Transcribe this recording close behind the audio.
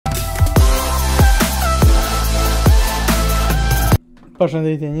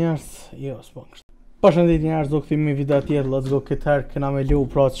Përshëndetje njerëz, jo s'po kështu. Përshëndetje njerëz, do kthimi video tjetër, let's go këtë herë kena me lu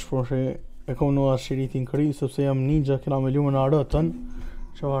pra shproshi e kom nuar shiritin kry sepse jam ninja, kena me lu me Naruton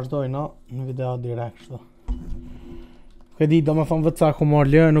që vazhdojna në video direkt kështu. Nuk e di, do me thonë vetë sa ku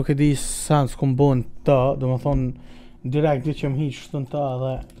marrë lërë, nuk e di sens ku m'bon të, do me thonë direkt di që m'hiq shtu në të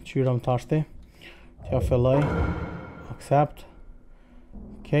edhe qyrëm tashti. Tja filloj, accept,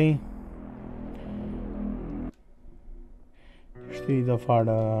 okej. Shti do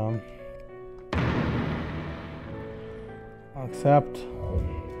farë accept.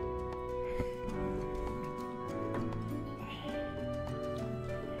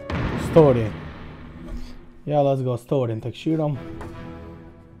 Story. Yeah, let's go story në të këshirëm.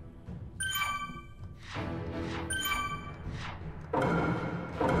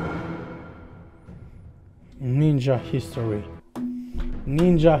 Ninja history.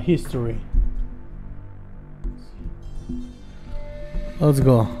 Ninja history. Let's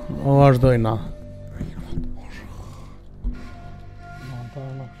go. O vazhdojna.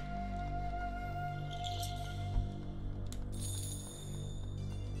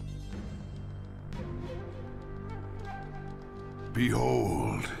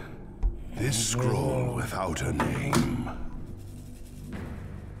 Behold, this scroll without a name.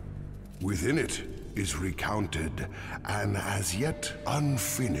 Within it is recounted an as yet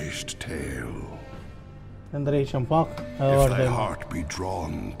unfinished tale. If thy heart be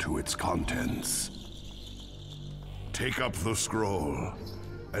drawn to its contents, take up the scroll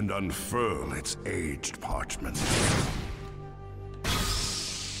and unfurl its aged parchment.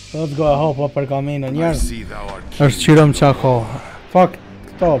 Let's go, I hope për kaminën njerë. Është qyrëm qa ko. Fuck,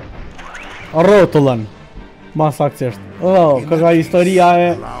 stop. Rotullën. Masaksisht. Këka historia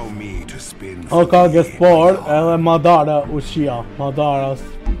e... O ka gëspor edhe madara ushia. Madaras.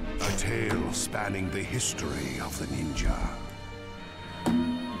 A tale spanning the history of the ninja.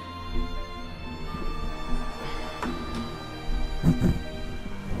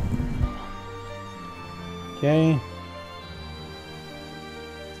 Okay.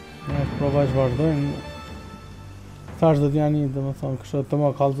 Ne provoj të vazhdojmë. Tash do t'ja një, dhe më thonë, kështë të më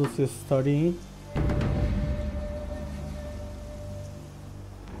kallëzu si histori.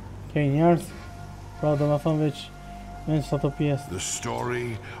 Okay, njerës. Pra dhe më thonë veç sa të pjesë. The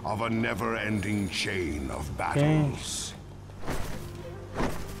story of a never-ending chain of battles.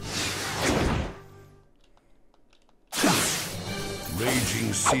 Raging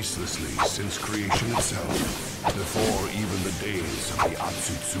ceaselessly since creation itself, before even the days of the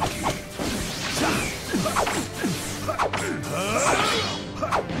Otsutsuki.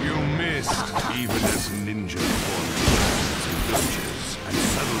 You missed, even as ninja formed in villages and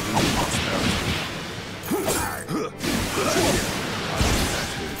settled into prosperity.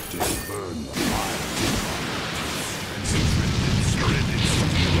 Did burn the fire, and spread its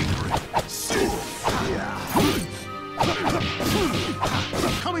steely grip.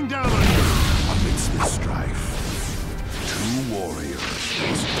 Coming down on you! Amidst the strife, two warriors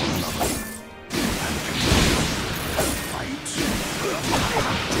faced one another and continued their fight.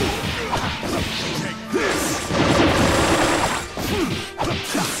 Take this!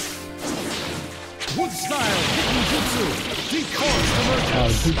 Wood style, hidden jutsu! Deep force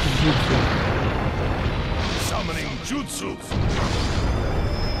emerges! Summoning jutsu!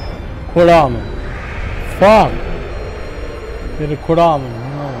 Kurama. Fuck! Did a Kurama,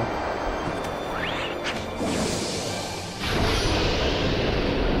 no.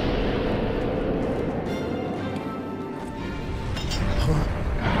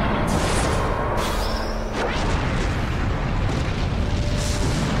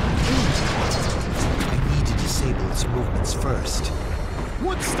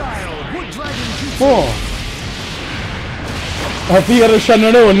 Ati era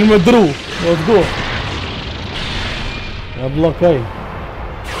shanëreu, në më dru. Let's go. Ja blokaj.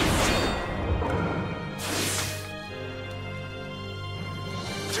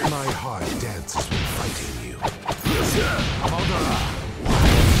 My heart dances when fighting you.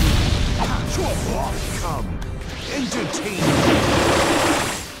 Come, entertain me.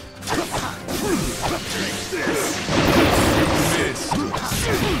 Take this.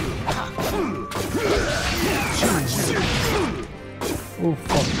 Oh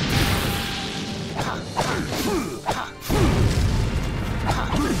fuck.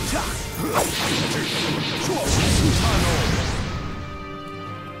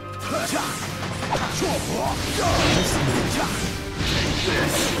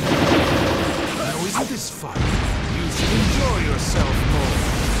 Now isn't this fun? You should enjoy yourself more.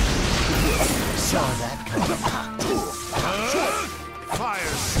 Saw that coming.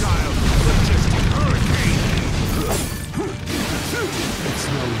 Fire style, majestic hurricane.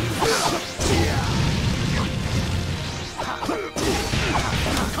 no use.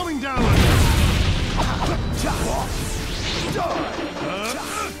 Coming down on you.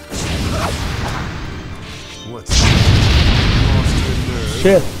 What's that? Lost your nerve?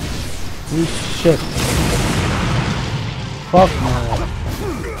 Shit. You shit. Fuck no.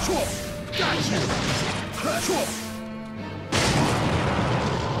 Got you.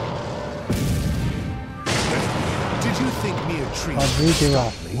 Did you think me a treat? I'll beat you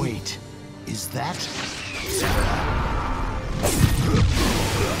up. Wait, is that?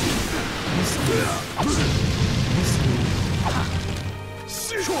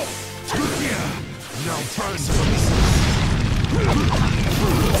 Now burn to pieces.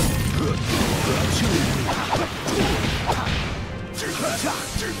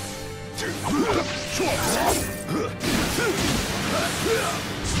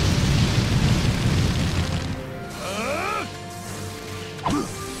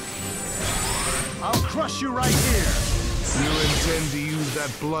 I'll crush you right here. You intend to use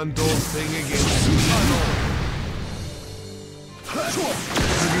that blunt old thing against me? Have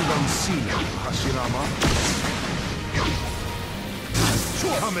you seen it, Hashirama?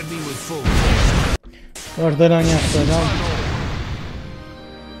 Come at me with full force. Ordonania sprzedał.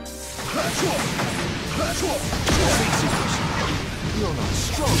 You're not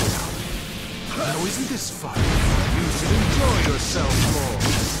strong enough. Now isn't this fun? You should enjoy yourself more.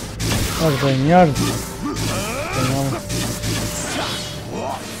 Ordoniard.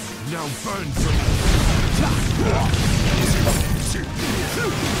 Now burn for me.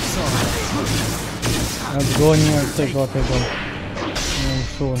 Odgonię tego. Nie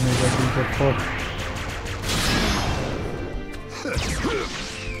usuł, nie zabijcie pot.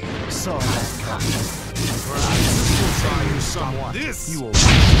 This you will.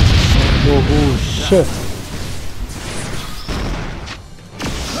 Oh shit.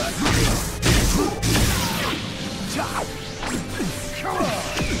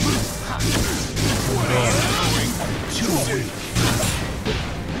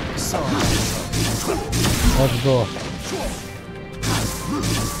 Let's go.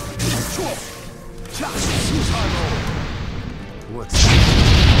 What's that?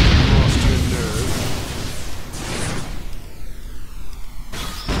 Lost your nerve?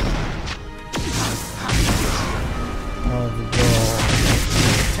 Let's go.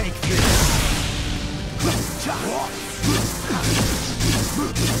 Take this.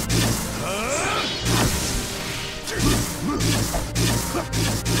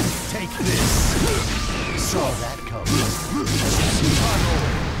 Take this. Saw that coming.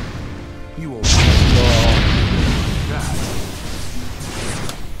 You will that.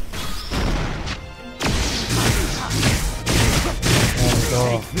 Let's go.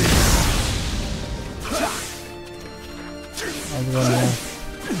 Let's go now.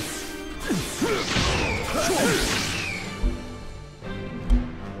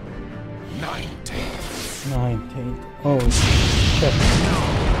 Nine tails. 19. Oh shit.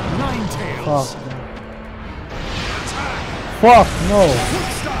 Nine tails. Fuck. Fuck no.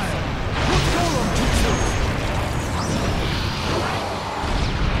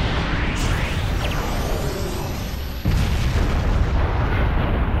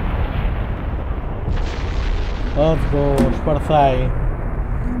 Let's go, Spartai.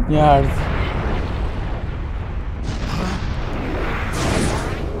 Yards.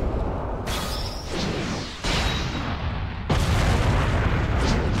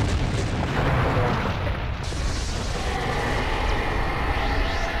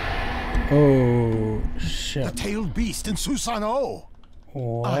 Oh shit. The tailed beast in Susanoo.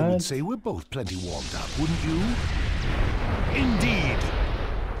 What? I would say we're both plenty warmed up, wouldn't you? Indeed.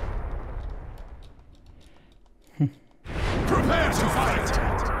 Prepare to fight.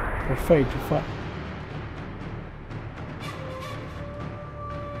 Prepare to fight.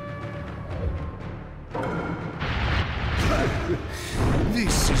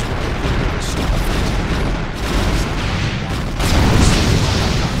 This is why we'll never stop.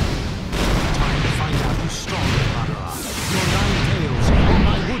 Time to find out who's stronger, Madara. Your 9 tails or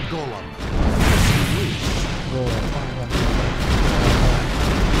my wood golem. As you wish. Go.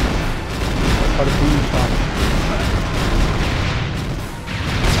 Partinha.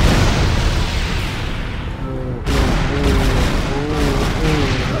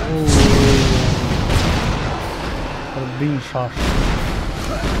 Being shot.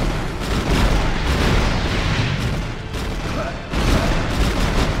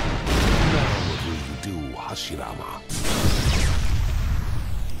 Now what will you do, Hashirama?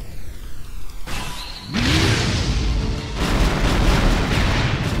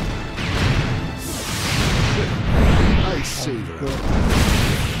 I savor.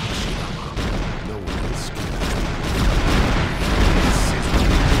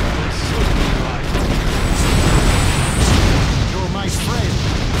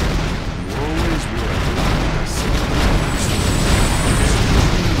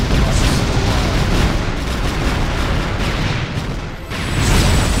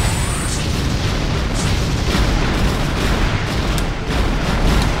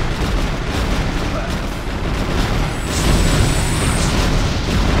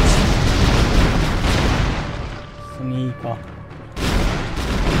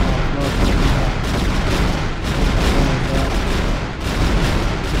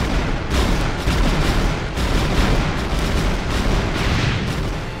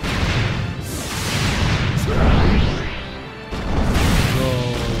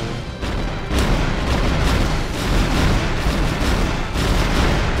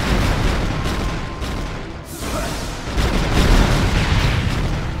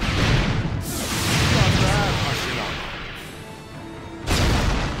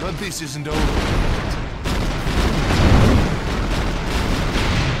 This isn't over yet.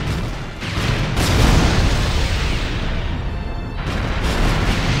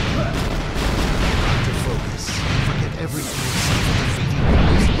 To focus. Forget everything except for defeating what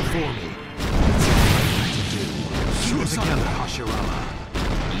is before me. That's all I have to do. Keep it together, Hashirama.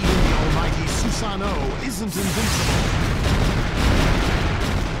 Even the almighty Susanoo isn't invincible.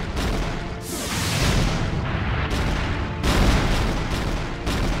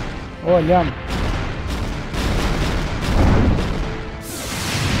 Olha.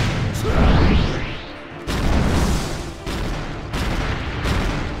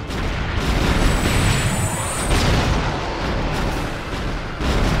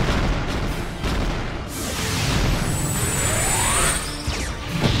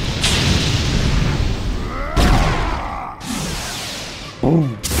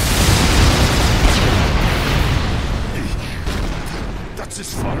 Boom. That's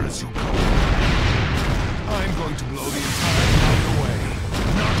as far as you go. I'm going to blow the entire town away.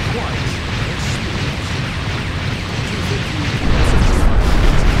 Not quite.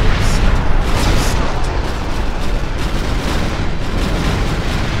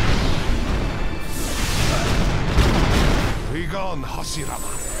 Be gone,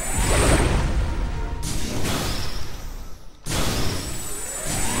 Hashirama.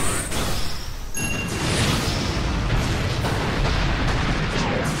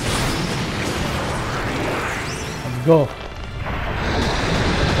 Go.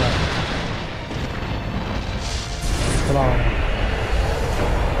 Bravo.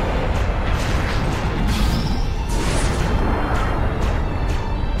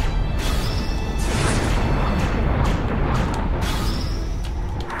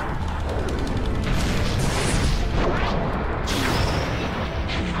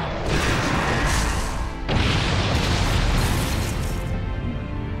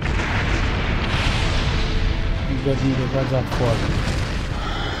 Gadite ka gjatë fort.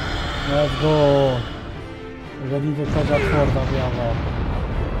 Let's go. Gadite ka gjatë fort aty avë.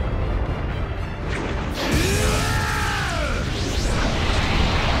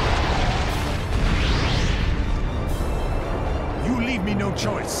 You leave me no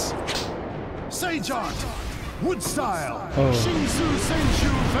choice. Sage art, wood style, Shinsu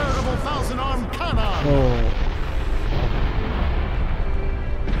Senshu, veritable thousand-armed cannon.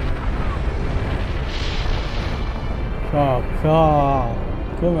 Ka,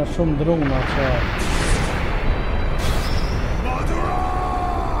 këmë shumë druna që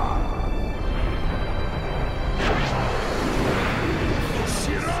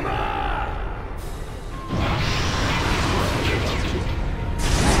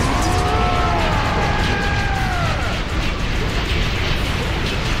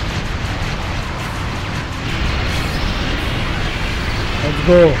Let's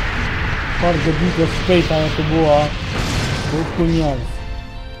go. Parë gëdite shpejta e të bua. Ku njerëz.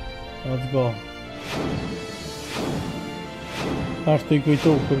 Let's go. Ashtë të I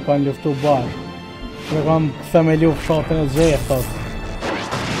kujtu kër kanë luftu bashkë. Kër kam këse me luft shatën e zxethët.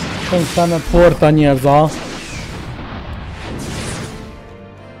 Kënë se në të forta njerëz, a?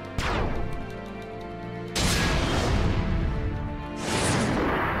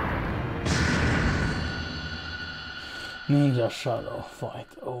 Ninja Shadow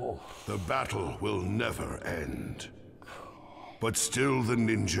fight. Oh. The battle will never end. But still the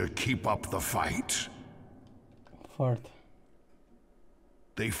ninja keep up the fight. Fart.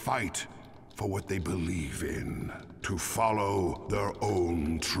 They fight for what they believe in, to follow their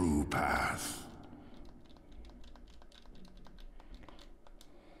own true path.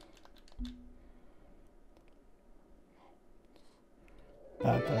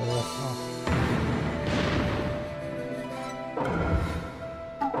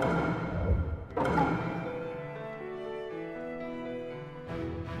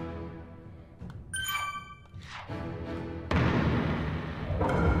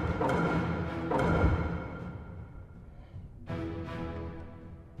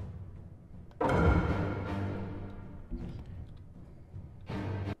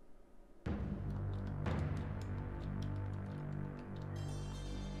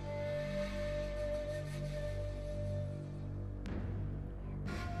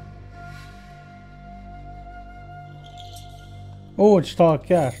 Oh, qëta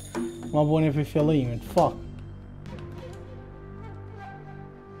cash. Ma boni për fillimit. Fuck.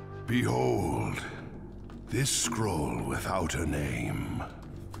 Behold, this scroll without a name.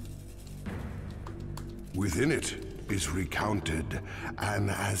 Within it is recounted an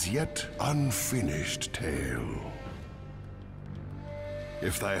as yet unfinished tale.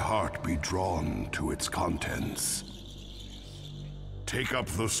 If thy heart be drawn to its contents, Take up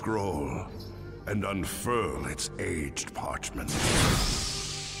the scroll and unfurl its aged parchment.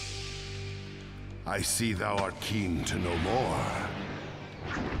 I see thou art keen to know more.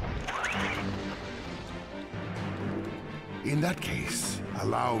 In that case,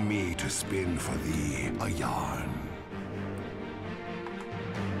 allow me to spin for thee a yarn.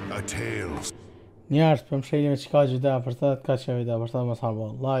 A tale. Njerëz, për mshëllime që ka gjitha për të, ka që video për të, më thanë bo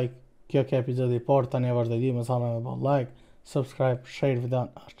like, kjo ke epizodi i parë, tani e vazhdojdi, më thanë me bo like, subscribe, share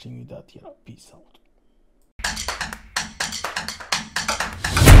videon, ashtë që një video tjera, peace out.